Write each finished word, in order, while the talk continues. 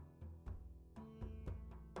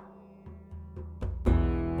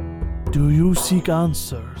Do you seek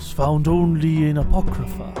answers found only in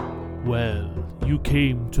Apocrypha? Well, you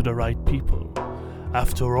came to the right people.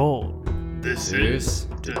 After all, This is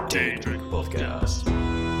the Daedric Podcast.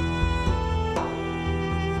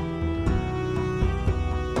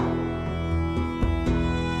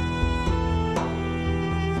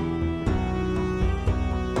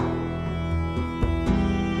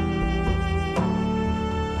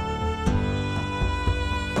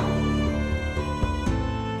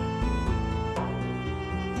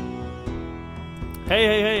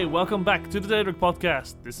 Hey, welcome back to the Daedric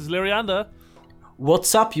Podcast. This is Lyrianda.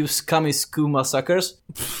 What's up, you scummy skooma suckers?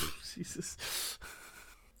 Jesus.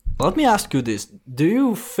 Let me ask you this. Do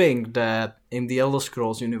you think that in the Elder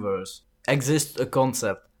Scrolls universe exists a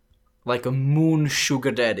concept like a moon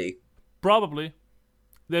sugar daddy? Probably.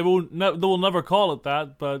 They will never call it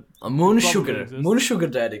that, but... A moon Probably sugar. exists. Moon sugar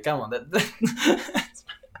daddy, come on.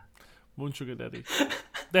 Moon Sugar Daddy.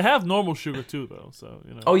 They have normal sugar too, though, so,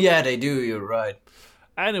 you know. Oh yeah, they do, you're right.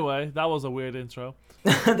 Anyway, that was a weird intro.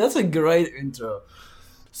 That's a great intro.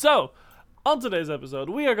 So, on today's episode,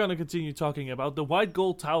 we are going to continue talking about the White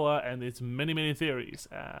Gold Tower and its many, many theories.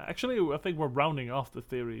 Actually, I think we're rounding off the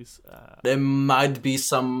theories. There might be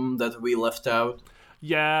some that we left out.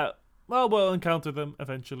 Yeah, well, we'll encounter them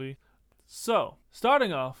eventually. So,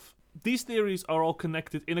 starting off, these theories are all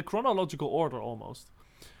connected in a chronological order almost.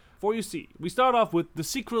 For you see, we start off with the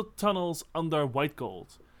secret tunnels under White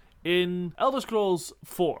Gold. In Elder Scrolls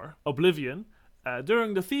 4, Oblivion,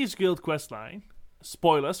 during the Thieves Guild questline,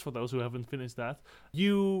 spoilers for those who haven't finished that,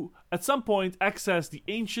 you at some point access the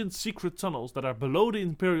ancient secret tunnels that are below the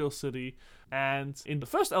Imperial City, and in the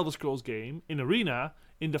first Elder Scrolls game, in Arena,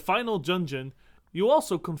 in the final dungeon, you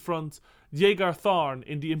also confront Jaegar Tharn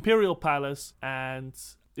in the Imperial Palace, and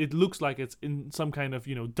it looks like it's in some kind of,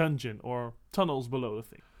 dungeon or tunnels below the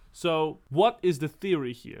thing. So, what is the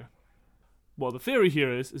theory here? Well, the theory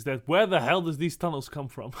here is that where the hell does these tunnels come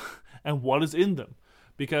from? And what is in them?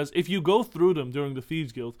 Because if you go through them during the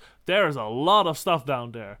Thieves Guild, there is a lot of stuff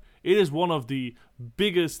down there. It is one of the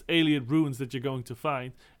biggest alien ruins that you're going to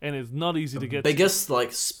find, and it's not easy to get Biggest,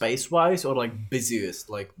 like, space-wise, or, like, busiest?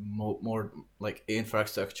 Like, more like,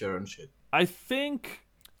 infrastructure and shit? I'm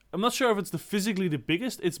not sure if it's physically the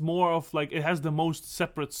biggest. It's more of, like, it has the most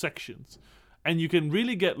separate sections. And you can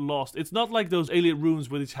really get lost. It's not like those alien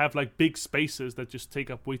ruins which have like big spaces that just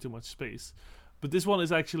take up way too much space. But this one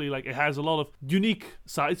is actually like, it has a lot of unique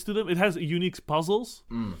sides to them. It has unique puzzles.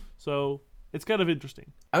 So it's kind of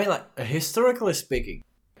interesting. I mean, like, historically speaking,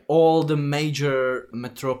 all the major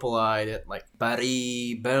metropoli, like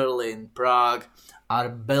Paris, Berlin, Prague, are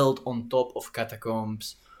built on top of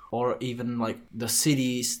catacombs, or even like the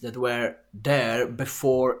cities that were there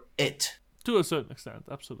before it. To a certain extent,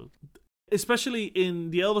 absolutely. Especially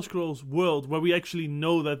in the Elder Scrolls world, where we actually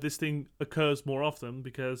know that this thing occurs more often,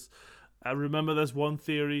 because I remember there's one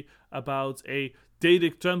theory about a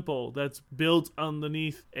Daedic temple that's built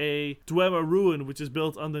underneath a Dwemer ruin, which is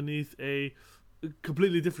built underneath a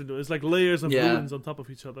completely different... It's like layers of ruins on top of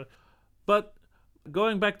each other. But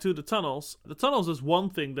going back to the tunnels is one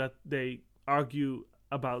thing that they argue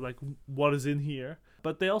about, like, what is in here.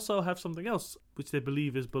 But they also have something else, which they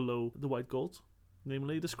believe is below the White Gold.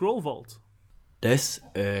 Namely, the Scroll Vault. This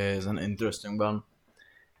is an interesting one.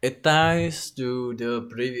 It ties to the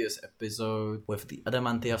previous episode with the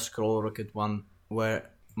Adamantia Scroll Rocket one,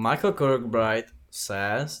 where Michael Kirkbride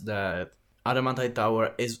says that Adamantite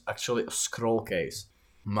Tower is actually a scroll case.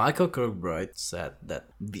 Michael Kirkbride said that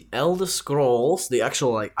the Elder Scrolls, the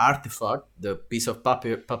actual like artifact, the piece of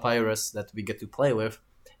papyrus that we get to play with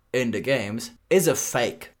in the games, is a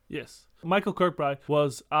fake. Yes. Michael Kirkbride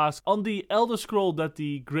was asked on the Elder Scroll that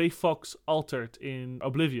the Grey Fox altered in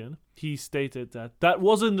Oblivion. He stated that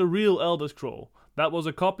wasn't the real Elder Scroll. That was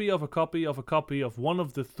a copy of a copy of a copy of one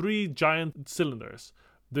of the 3 giant cylinders.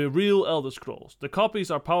 The real Elder Scrolls. The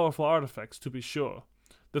copies are powerful artifacts, to be sure.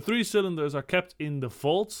 The 3 cylinders are kept in the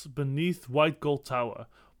vaults beneath White Gold Tower.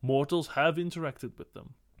 Mortals have interacted with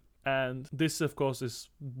them. And this, of course, is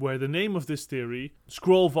where the name of this theory,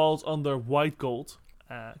 Scroll Vaults under White Gold,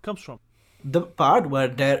 comes from. The part where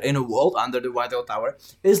they're in a vault under the White Gold Tower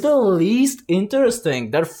is the least interesting.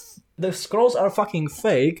 The scrolls are fucking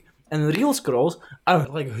fake, and real scrolls are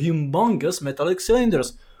like humongous metallic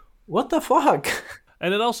cylinders. What the fuck?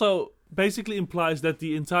 And it also basically implies that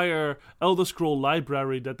the entire Elder Scroll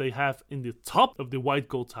library that they have in the top of the White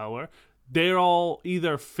Gold Tower, they're all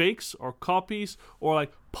either fakes or copies or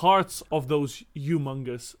like parts of those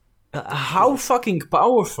humongous... How fucking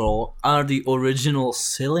powerful are the original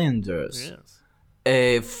cylinders? Yes.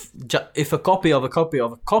 If a copy of a copy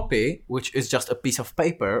of a copy, which is just a piece of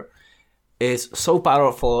paper, is so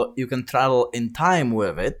powerful you can travel in time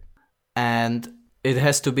with it, and it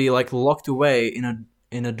has to be like locked away in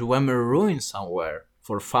a Dwemer ruin somewhere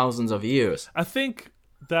for thousands of years. I think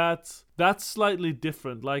that that's slightly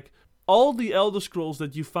different. Like, all the Elder Scrolls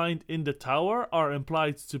that you find in the tower are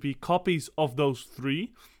implied to be copies of those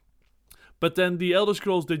 3. But then the Elder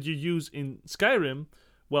Scrolls that you use in Skyrim,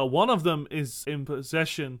 well, one of them is in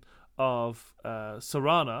possession of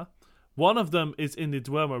Serana, one of them is in the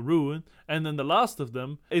Dwemer ruin, and then the last of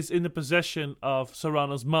them is in the possession of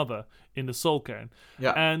Serana's mother in the Soul Cairn.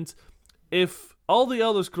 Yeah. And if all the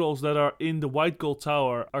Elder Scrolls that are in the White Gold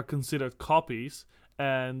Tower are considered copies,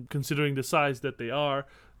 and considering the size that they are,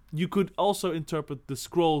 you could also interpret the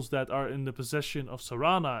scrolls that are in the possession of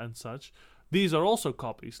Serana and such. These are also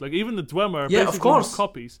copies. Like, even the Dwemer Yeah, basically of course. have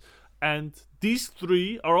copies. And these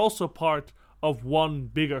 3 are also part of one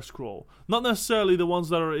bigger scroll. Not necessarily the ones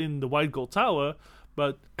that are in the White Gold Tower,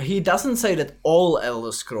 but... He doesn't say that all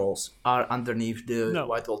Elder Scrolls are underneath the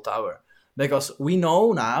White Gold Tower. Because we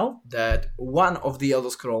know now that one of the Elder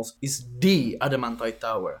Scrolls is the Adamantite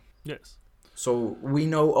Tower. Yes. So we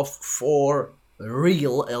know of 4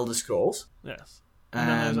 real Elder Scrolls. Yes. And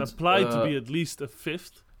then there's implied to be at least a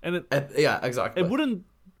 5th. And yeah, exactly. It wouldn't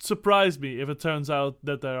surprise me if it turns out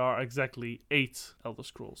that there are exactly 8 Elder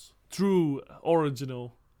Scrolls. True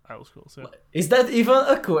original Elder Scrolls, yeah. Is that even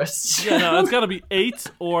a question? Yeah, no, it's gotta be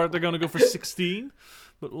 8, or they're gonna go for 16.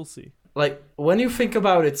 But we'll see. Like, when you think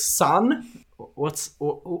about it, sun, what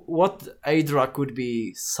Aedra could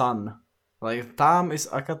be sun? Like, Tam is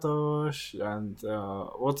Akatosh, and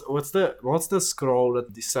what's the scroll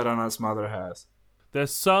that the Serana's mother has?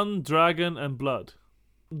 There's Sun, Dragon, and Blood.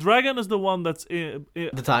 Dragon is the one that's in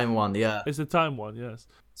The time one, yeah. It's the time one, yes.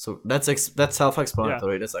 So that's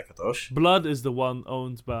self-explanatory. Yeah. That's Akatosh. Blood is the one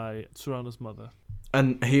owned by Serana's mother.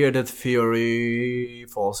 And here that theory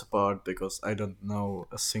falls apart because I don't know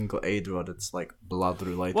a single Aedra that's like blood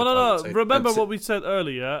related. Well, no. Remember what we said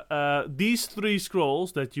earlier. These 3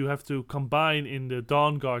 scrolls that you have to combine in the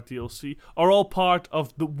Dawnguard DLC are all part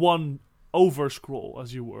of the one over scroll,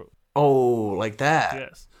 as you were. Oh, like that.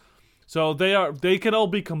 Yes. So they can all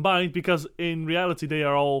be combined because in reality they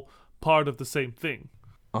are all part of the same thing.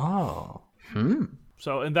 Oh.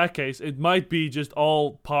 So in that case, it might be just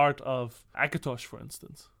all part of Akatosh, for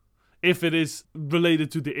instance. If it is related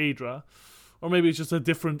to the Aedra. Or maybe it's just a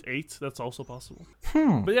different 8. That's also possible.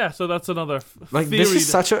 But yeah, so that's another like, theory. This is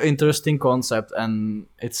such an interesting concept, and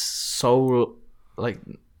it's so, like,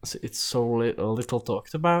 it's so little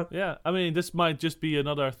talked about. Yeah, I mean, this might just be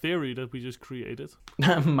another theory that we just created.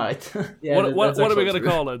 Might. Yeah, what are we going to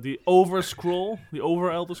call it? The Over Scroll? The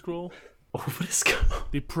Over Elder Scroll? Over the Scroll?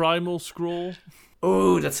 The Primal Scroll?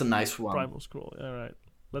 Oh, that's a nice one. Primal Scroll. All right.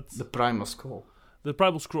 The Primal Scroll. The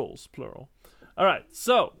Primal Scrolls, plural. All right.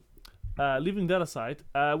 So, leaving that aside,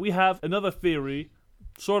 we have another theory,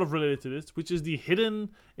 sort of related to this, which is the Hidden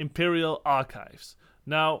Imperial Archives.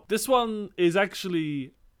 Now, this one is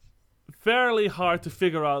actually fairly hard to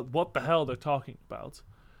figure out what the hell they're talking about,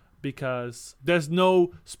 because there's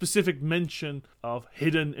no specific mention of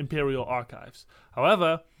Hidden Imperial Archives.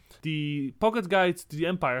 However, the Pocket Guide to the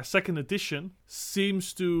Empire 2nd edition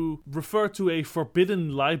seems to refer to a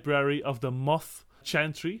forbidden library of the Moth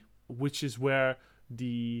Chantry, which is where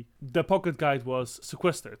the Pocket Guide was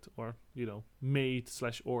sequestered, or,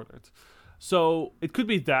 made/ordered. So it could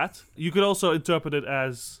be that. You could also interpret it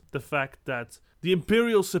as the fact that the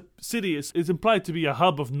Imperial City is implied to be a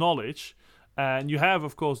hub of knowledge, and you have,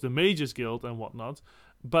 of course, the Mages Guild and whatnot,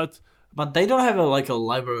 but they don't have a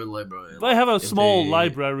library. They have a small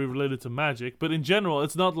library related to magic, but in general,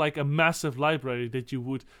 it's not like a massive library that you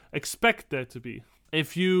would expect there to be.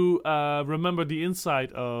 If you remember the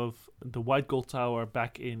inside of the White Gold Tower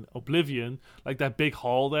back in Oblivion, like that big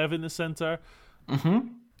hall they have in the center,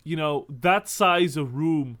 that size of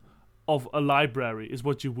room of a library is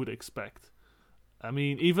what you would expect. I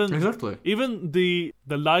mean, even the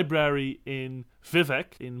library in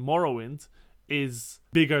Vivec, in Morrowind, is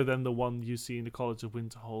bigger than the one you see in the College of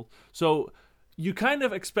Winterhold. So you kind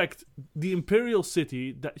of expect the Imperial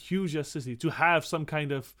City, that huge city, to have some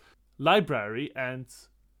kind of library and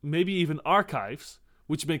maybe even archives,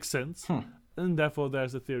 which makes sense. And therefore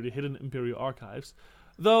there's the theory, Hidden Imperial Archives.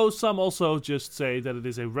 Though some also just say that it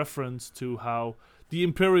is a reference to how the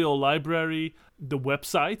Imperial Library, the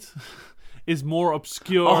website, is more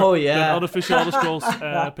obscure than unofficial Elder Scrolls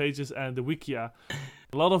pages and the Wikia.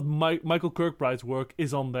 A lot of Michael Kirkbride's work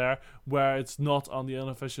is on there, where it's not on the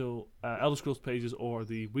unofficial Elder Scrolls pages or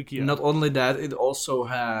the wiki. Not only that, it also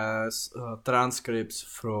has transcripts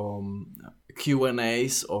from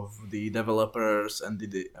Q&As of the developers and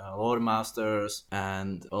the lore masters,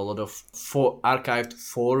 and a lot of archived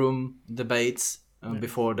forum debates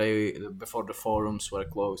before the forums were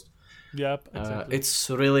closed. Yep, exactly. It's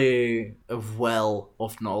really a well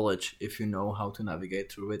of knowledge if you know how to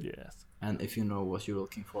navigate through it. Yes. And if you know what you're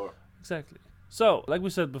looking for. Exactly. So, like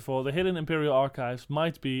we said before, the Hidden Imperial Archives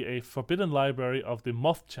might be a forbidden library of the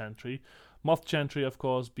Moth Chantry. Moth Chantry, of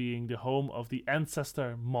course, being the home of the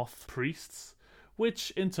ancestor Moth priests,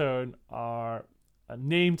 which in turn are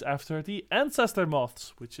named after the ancestor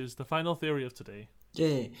moths, which is the final theory of today.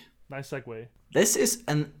 Yay. Nice segue. This is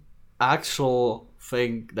an actual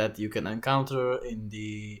thing that you can encounter in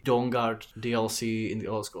the Dawnguard DLC in the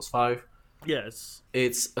Elder Scrolls V. Yes.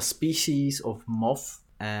 It's a species of moth,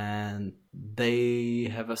 and they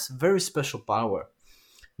have a very special power.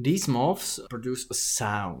 These moths produce a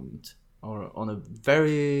sound, or on a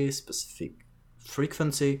very specific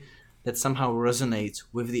frequency, that somehow resonates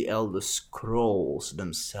with the Elder Scrolls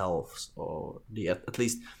themselves, or at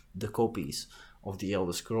least the copies of the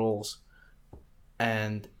Elder Scrolls,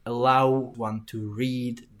 and allow one to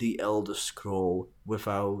read the Elder Scroll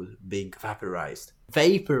without being vaporized.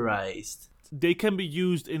 They can be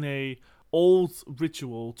used in a old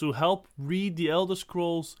ritual to help read the Elder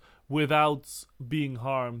Scrolls without being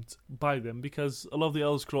harmed by them, because a lot of the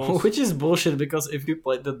Elder Scrolls... Which is bullshit, because if you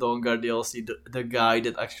played the Dawnguard DLC, the guy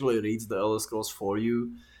that actually reads the Elder Scrolls for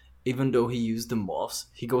you, even though he used the moths,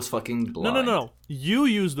 he goes fucking blind. No. You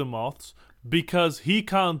use the moths because he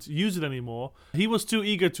can't use it anymore. He was too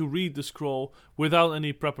eager to read the scroll without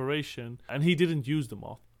any preparation, and he didn't use the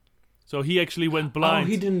moth. So he actually went blind. Oh,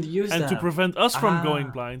 he didn't use and them. to prevent us from going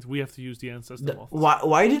blind, we have to use the ancestor moth.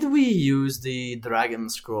 Why did we use the Dragon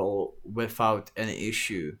Scroll without any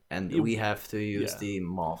issue, and we have to use the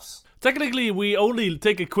moths? Technically, we only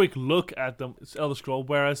take a quick look at the Elder Scroll,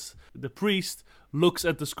 whereas the priest looks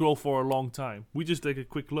at the scroll for a long time. We just take a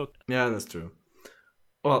quick look. Yeah, that's true.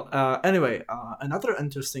 Well, anyway, another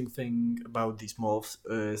interesting thing about these moths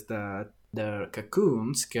is that their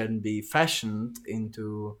cocoons can be fashioned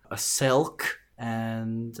into a silk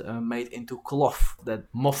and made into cloth that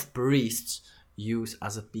moth priests use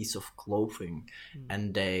as a piece of clothing.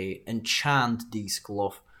 And they enchant these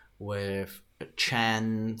cloth with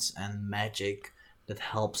chants and magic that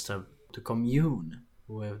helps them to commune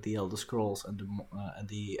with the Elder Scrolls and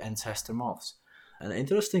the ancestor moths. An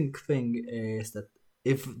interesting thing is that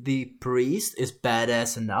if the priest is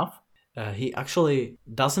badass enough, he actually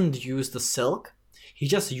doesn't use the silk. He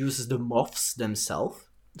just uses the moths themselves.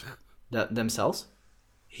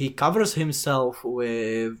 He covers himself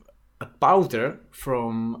with a powder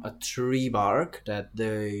from a tree bark that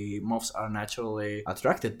the moths are naturally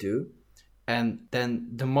attracted to. And then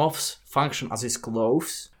the moths function as his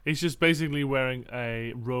clothes. He's just basically wearing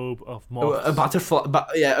a robe of moths. A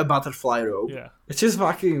butterfly robe. Yeah. It's just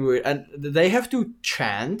fucking weird. And they have to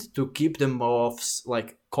chant to keep the moths,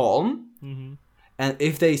 calm. Mm-hmm. And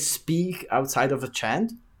if they speak outside of a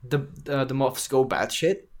chant, the moths go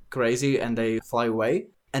batshit crazy and they fly away.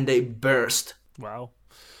 And they burst. Wow.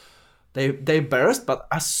 They burst, but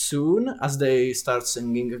as soon as they start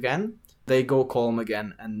singing again, they go calm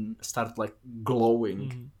again and start glowing.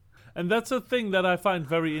 Mm-hmm. And that's a thing that I find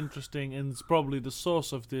very interesting, and it's probably the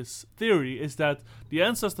source of this theory, is that the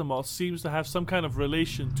ancestor moth seems to have some kind of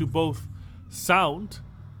relation to both sound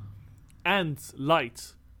and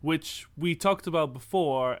light, which we talked about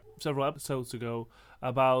before several episodes ago,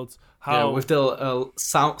 about how... with the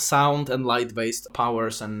sound and light-based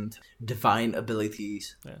powers and divine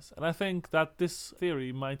abilities. Yes, and I think that this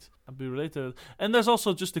theory might be related. And there's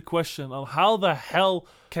also just a question of how the hell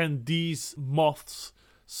can these moths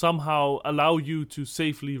somehow allow you to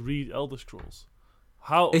safely read Elder Scrolls?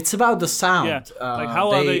 How? It's about the sound. Yeah,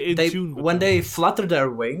 how are they in tune with when them? they flutter their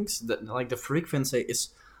wings, the frequency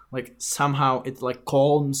is somehow it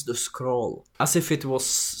calms the scroll as if it was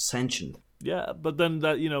sentient. Yeah, but then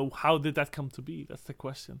that, how did that come to be? That's the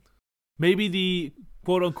question. Maybe the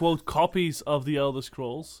quote-unquote copies of the Elder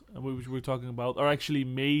Scrolls, which we're talking about, are actually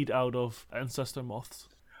made out of ancestor moths.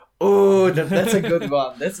 Oh, that's a good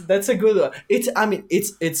one. That's a good one. It's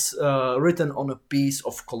written on a piece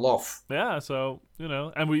of cloth. Yeah, so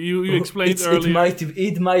and you explained earlier.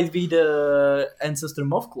 It might be the ancestor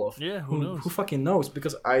moth cloth. Yeah, who knows? Who fucking knows?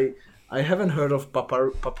 Because I haven't heard of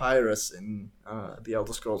papyrus in the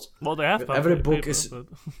Elder Scrolls. Well, they have every book paper, is. but...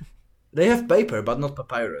 They have paper, but not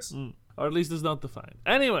papyrus. Or at least it's not defined.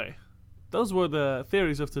 Anyway, those were the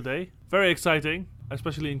theories of today. Very exciting.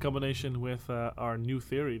 especially in combination with our new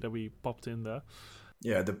theory that we popped in there.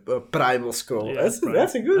 Yeah, the primal scroll. Yeah,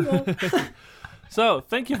 That's a good one. So,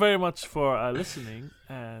 thank you very much for listening,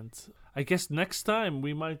 and I guess next time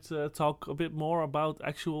we might talk a bit more about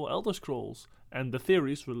actual Elder Scrolls and the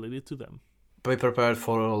theories related to them. Be prepared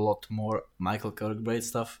for a lot more Michael Kirkbride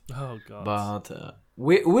stuff. Oh god. But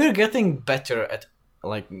we're getting better at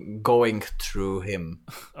like going through him.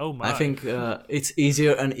 Oh my. I think it's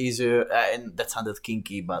easier and easier, and that sounded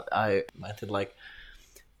kinky, but I meant it like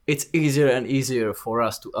it's easier and easier for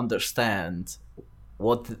us to understand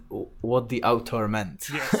what the author meant.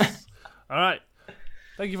 Yes. All right.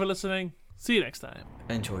 Thank you for listening. See you next time.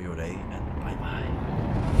 Enjoy your day and